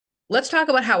Let's talk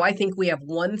about how I think we have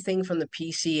one thing from the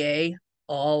PCA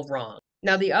all wrong.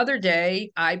 Now, the other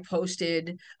day, I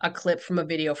posted a clip from a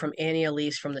video from Annie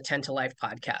Elise from the 10 to Life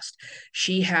podcast.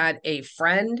 She had a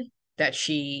friend that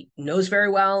she knows very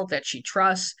well, that she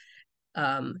trusts,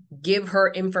 give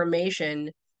her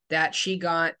information that she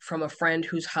got from a friend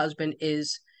whose husband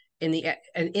is in the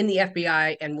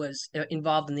FBI and was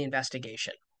involved in the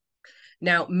investigation.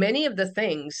 Now, many of the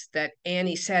things that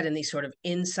Annie said in these sort of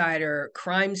insider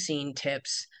crime scene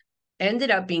tips ended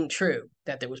up being true.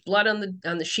 That there was blood on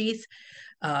the sheath,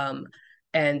 um,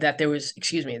 and that there was,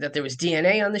 excuse me, that there was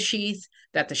DNA on the sheath.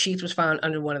 That the sheath was found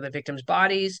under one of the victims'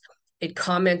 bodies. It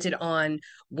commented on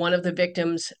one of the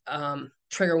victims.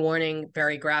 Trigger warning,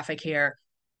 very graphic here.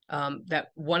 That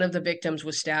one of the victims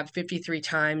was stabbed 53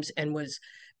 times and was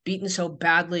beaten so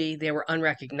badly they were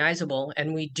unrecognizable.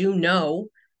 And we do know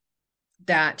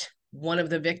that one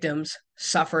of the victims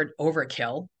suffered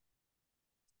overkill.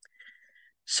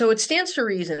 So it stands to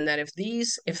reason that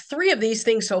if three of these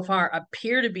things so far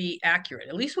appear to be accurate,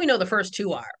 at least we know the first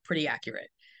two are pretty accurate.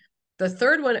 The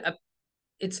third one,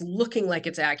 it's looking like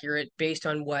it's accurate based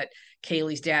on what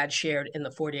Kaylee's dad shared in the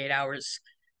 48 Hours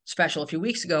special a few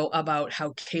weeks ago about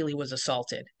how Kaylee was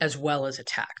assaulted as well as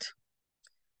attacked.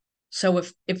 So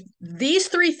if these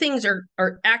three things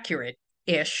are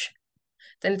accurate-ish,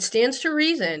 then it stands to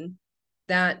reason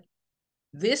that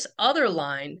this other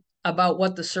line about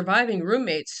what the surviving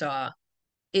roommates saw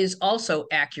is also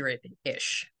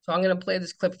accurate-ish. So I'm going to play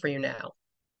this clip for you now.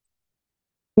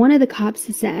 One of the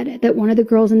cops said that one of the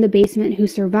girls in the basement who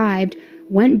survived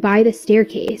went by the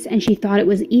staircase and she thought it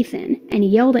was Ethan and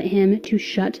yelled at him to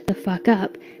shut the fuck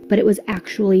up, but it was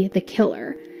actually the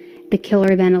killer. The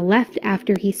killer then left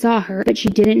after he saw her, but she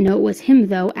didn't know it was him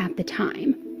though at the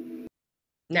time.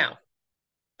 Now,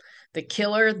 the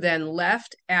killer then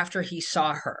left after he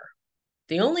saw her.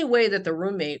 The only way that the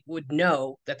roommate would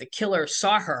know that the killer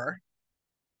saw her,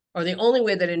 or the only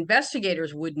way that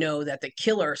investigators would know that the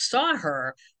killer saw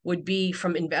her, would be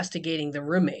from investigating the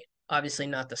roommate, obviously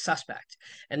not the suspect.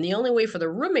 And the only way for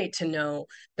the roommate to know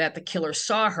that the killer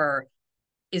saw her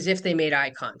is if they made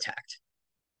eye contact.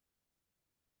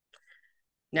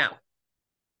 Now,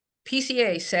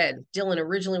 PCA said Dylan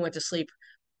originally went to sleep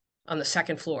on the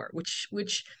second floor,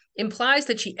 which implies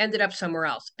that she ended up somewhere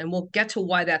else. And we'll get to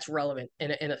why that's relevant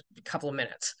in a couple of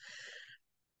minutes.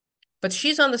 But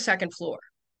she's on the second floor,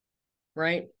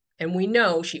 right? And we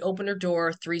know she opened her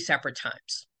door 3 separate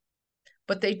times.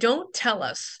 But they don't tell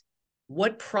us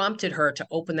what prompted her to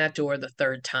open that door the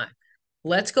third time.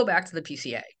 Let's go back to the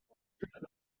PCA.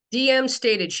 DM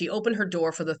stated she opened her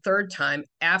door for the third time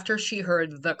after she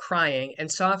heard the crying and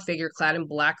saw a figure clad in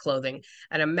black clothing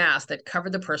and a mask that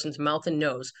covered the person's mouth and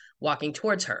nose walking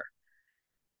towards her.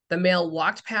 The male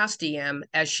walked past DM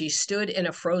as she stood in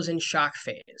a frozen shock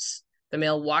phase. The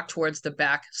male walked towards the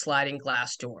back sliding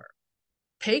glass door.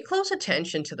 Pay close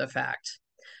attention to the fact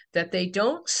that they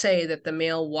don't say that the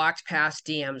male walked past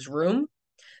DM's room.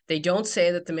 They don't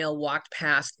say that the male walked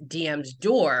past DM's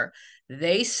door.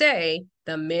 They say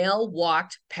the male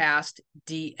walked past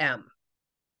DM.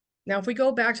 Now, if we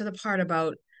go back to the part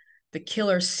about the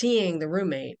killer seeing the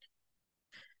roommate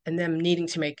and them needing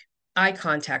to make eye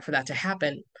contact for that to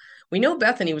happen, we know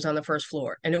Bethany was on the first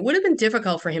floor, and it would have been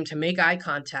difficult for him to make eye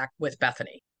contact with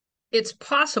Bethany. It's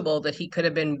possible that he could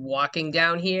have been walking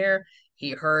down here.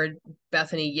 He heard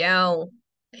Bethany yell.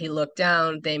 He looked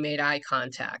down. They made eye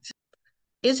contact.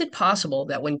 Is it possible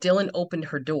that when Dylan opened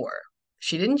her door,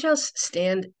 she didn't just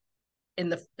stand in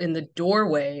the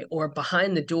doorway or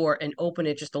behind the door and open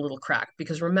it just a little crack?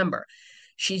 Because remember,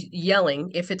 she's yelling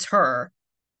if it's her,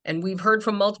 and we've heard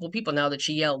from multiple people now that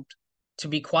she yelled to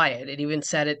be quiet. It even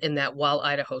said it in that While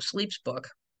Idaho Sleeps book.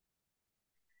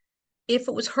 If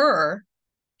it was her,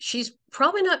 she's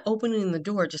probably not opening the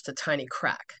door just a tiny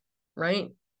crack, right?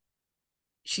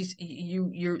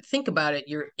 You think about it,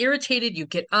 you're irritated, you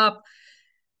get up,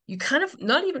 you kind of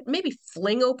not even maybe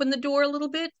fling open the door a little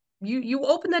bit. You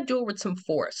open that door with some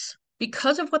force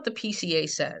because of what the PCA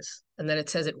says, and that it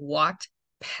says it walked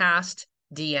past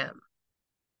DM.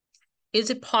 Is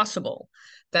it possible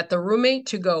that the roommate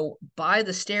to go by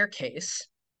the staircase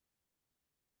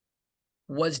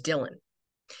was Dylan?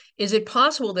 Is it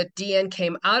possible that DM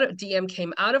came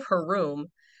out of her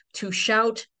room to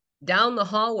shout down the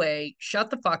hallway, "Shut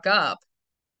the fuck up,"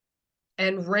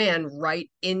 and ran right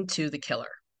into the killer?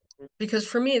 Because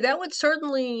for me, that would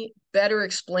certainly better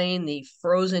explain the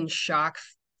frozen shock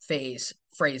phase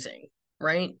phrasing,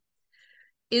 right?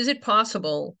 Is it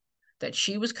possible that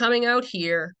she was coming out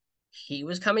here, he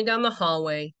was coming down the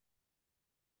hallway,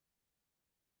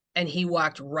 and he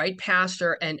walked right past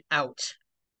her and out?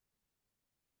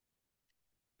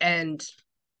 And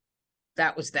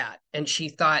that was that. And she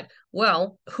thought,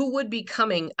 well, who would be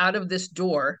coming out of this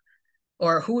door,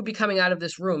 or who would be coming out of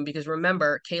this room? Because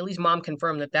remember, Kaylee's mom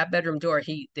confirmed that that bedroom door,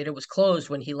 that it was closed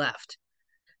when he left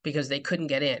because they couldn't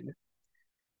get in.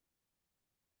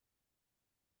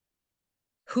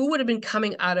 Who would have been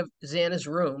coming out of Xana's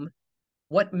room?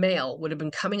 What male would have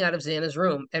been coming out of Xana's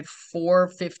room at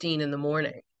 4:15 in the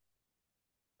morning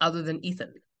other than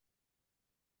Ethan?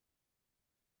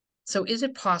 So is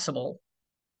it possible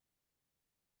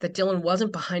that Dylan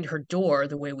wasn't behind her door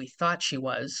the way we thought she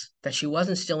was, that she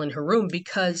wasn't still in her room?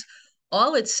 Because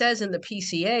all it says in the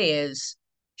PCA is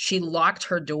she locked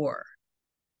her door.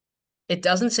 It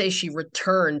doesn't say she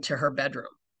returned to her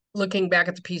bedroom. Looking back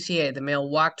at the PCA, the male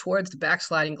walked towards the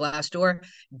backsliding glass door.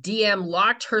 DM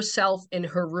locked herself in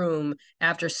her room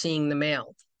after seeing the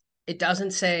male. It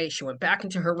doesn't say she went back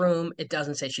into her room. It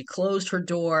doesn't say she closed her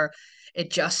door.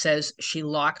 It just says she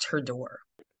locked her door.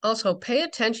 Also, pay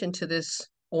attention to this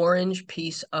orange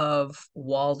piece of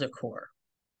wall decor.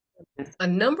 A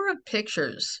number of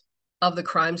pictures of the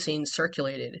crime scene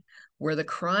circulated where the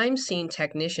crime scene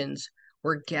technicians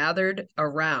were gathered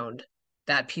around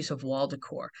that piece of wall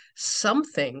decor.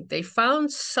 They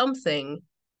found something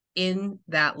in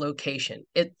that location,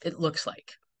 it looks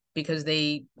like, because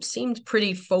they seemed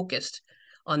pretty focused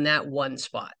on that one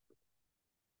spot.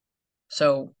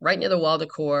 So right near the wall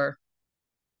decor,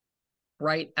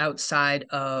 right outside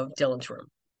of Dylan's room.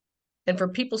 And for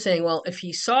people saying, well, if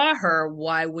he saw her,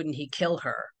 why wouldn't he kill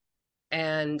her?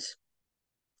 And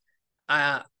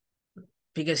uh,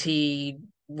 because he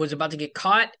was about to get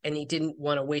caught and he didn't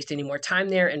want to waste any more time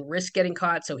there and risk getting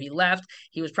caught, so he left.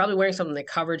 He was probably wearing something that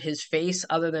covered his face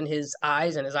other than his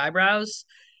eyes and his eyebrows.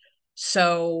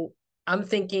 So I'm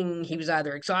thinking he was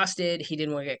either exhausted, he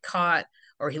didn't want to get caught,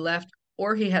 or he left,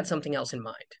 or he had something else in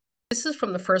mind. This is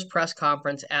from the first press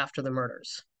conference after the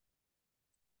murders.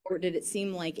 Or did it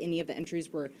seem like any of the entries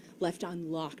were left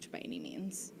unlocked by any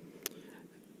means?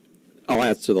 I'll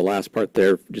answer the last part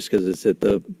there just because it's at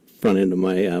the front end of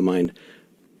my mind.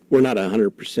 We're not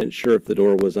 100% sure if the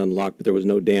door was unlocked, but there was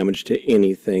no damage to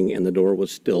anything, and the door was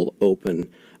still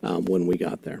open when we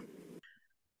got there.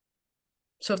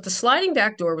 So if the sliding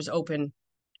back door was open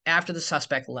after the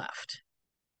suspect left,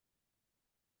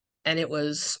 and it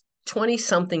was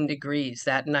 20-something degrees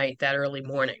that night, that early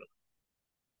morning,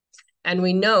 and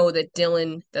we know that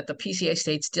the PCA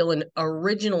states Dylan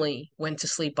originally went to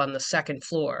sleep on the second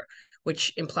floor,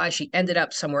 which implies she ended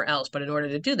up somewhere else. But in order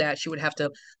to do that, she would have to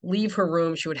leave her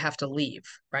room. She would have to leave,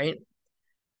 right?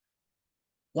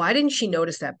 Why didn't she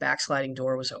notice that backsliding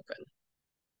door was open?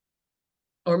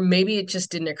 Or maybe it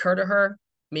just didn't occur to her.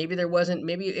 Maybe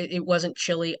it wasn't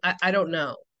chilly. I don't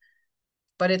know.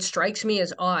 But it strikes me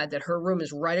as odd that her room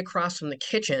is right across from the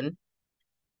kitchen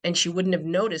and she wouldn't have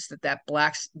noticed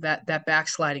that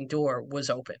backsliding door was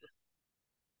open.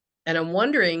 And I'm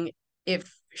wondering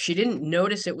if she didn't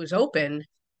notice it was open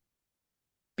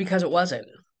because it wasn't.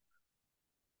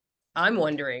 I'm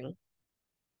wondering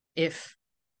if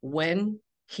when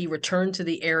he returned to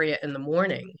the area in the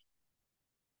morning,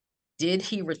 did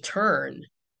he return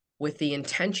with the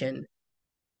intention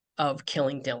of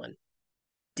killing Dylan?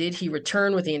 Did he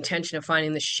return with the intention of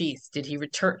finding the sheath? Did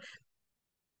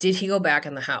he go back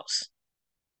in the house?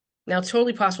 Now, it's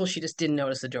totally possible she just didn't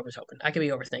notice the door was open. I could be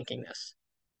overthinking this.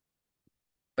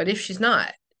 But if she's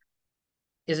not,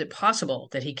 is it possible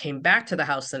that he came back to the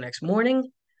house the next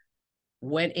morning,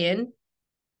 went to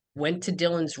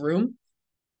Dylan's room,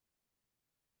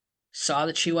 saw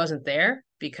that she wasn't there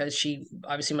because she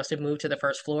obviously must have moved to the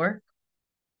first floor,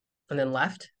 and then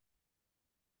left?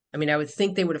 I mean, I would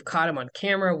think they would have caught him on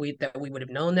camera, that we would have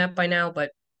known that by now,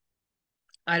 but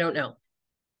I don't know.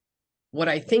 What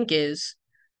I think is,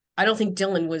 I don't think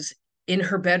Dylan was in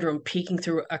her bedroom peeking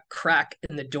through a crack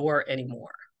in the door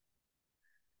anymore.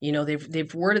 You know,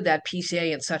 they've worded that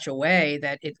PCA in such a way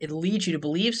that it leads you to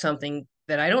believe something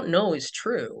that I don't know is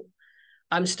true.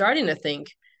 I'm starting to think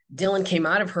Dylan came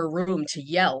out of her room to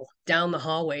yell down the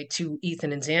hallway to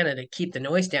Ethan and Xana to keep the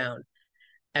noise down.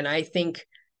 And I think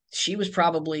she was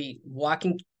probably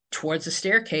walking towards the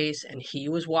staircase and he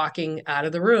was walking out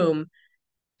of the room.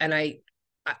 And I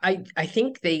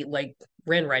think they like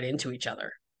ran right into each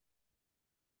other.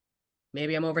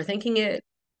 Maybe I'm overthinking it.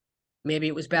 Maybe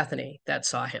it was Bethany that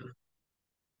saw him.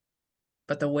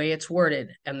 But the way it's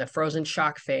worded and the frozen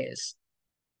shock phase,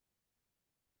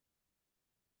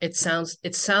 it's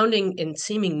sounding and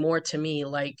seeming more to me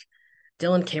like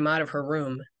Dylan came out of her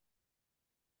room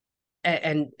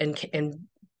and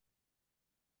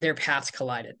their paths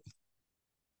collided.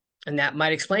 And that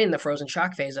might explain the frozen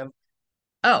shock phase of,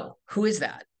 oh, who is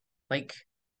that? Like,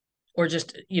 or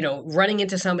just, running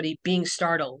into somebody, being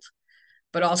startled,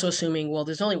 but also assuming, well,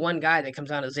 there's only one guy that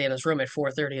comes out of Xana's room at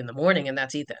 4:30 in the morning, and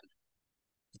that's Ethan.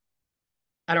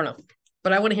 I don't know,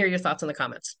 but I want to hear your thoughts in the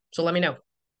comments. So let me know.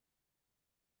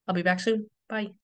 I'll be back soon. Bye.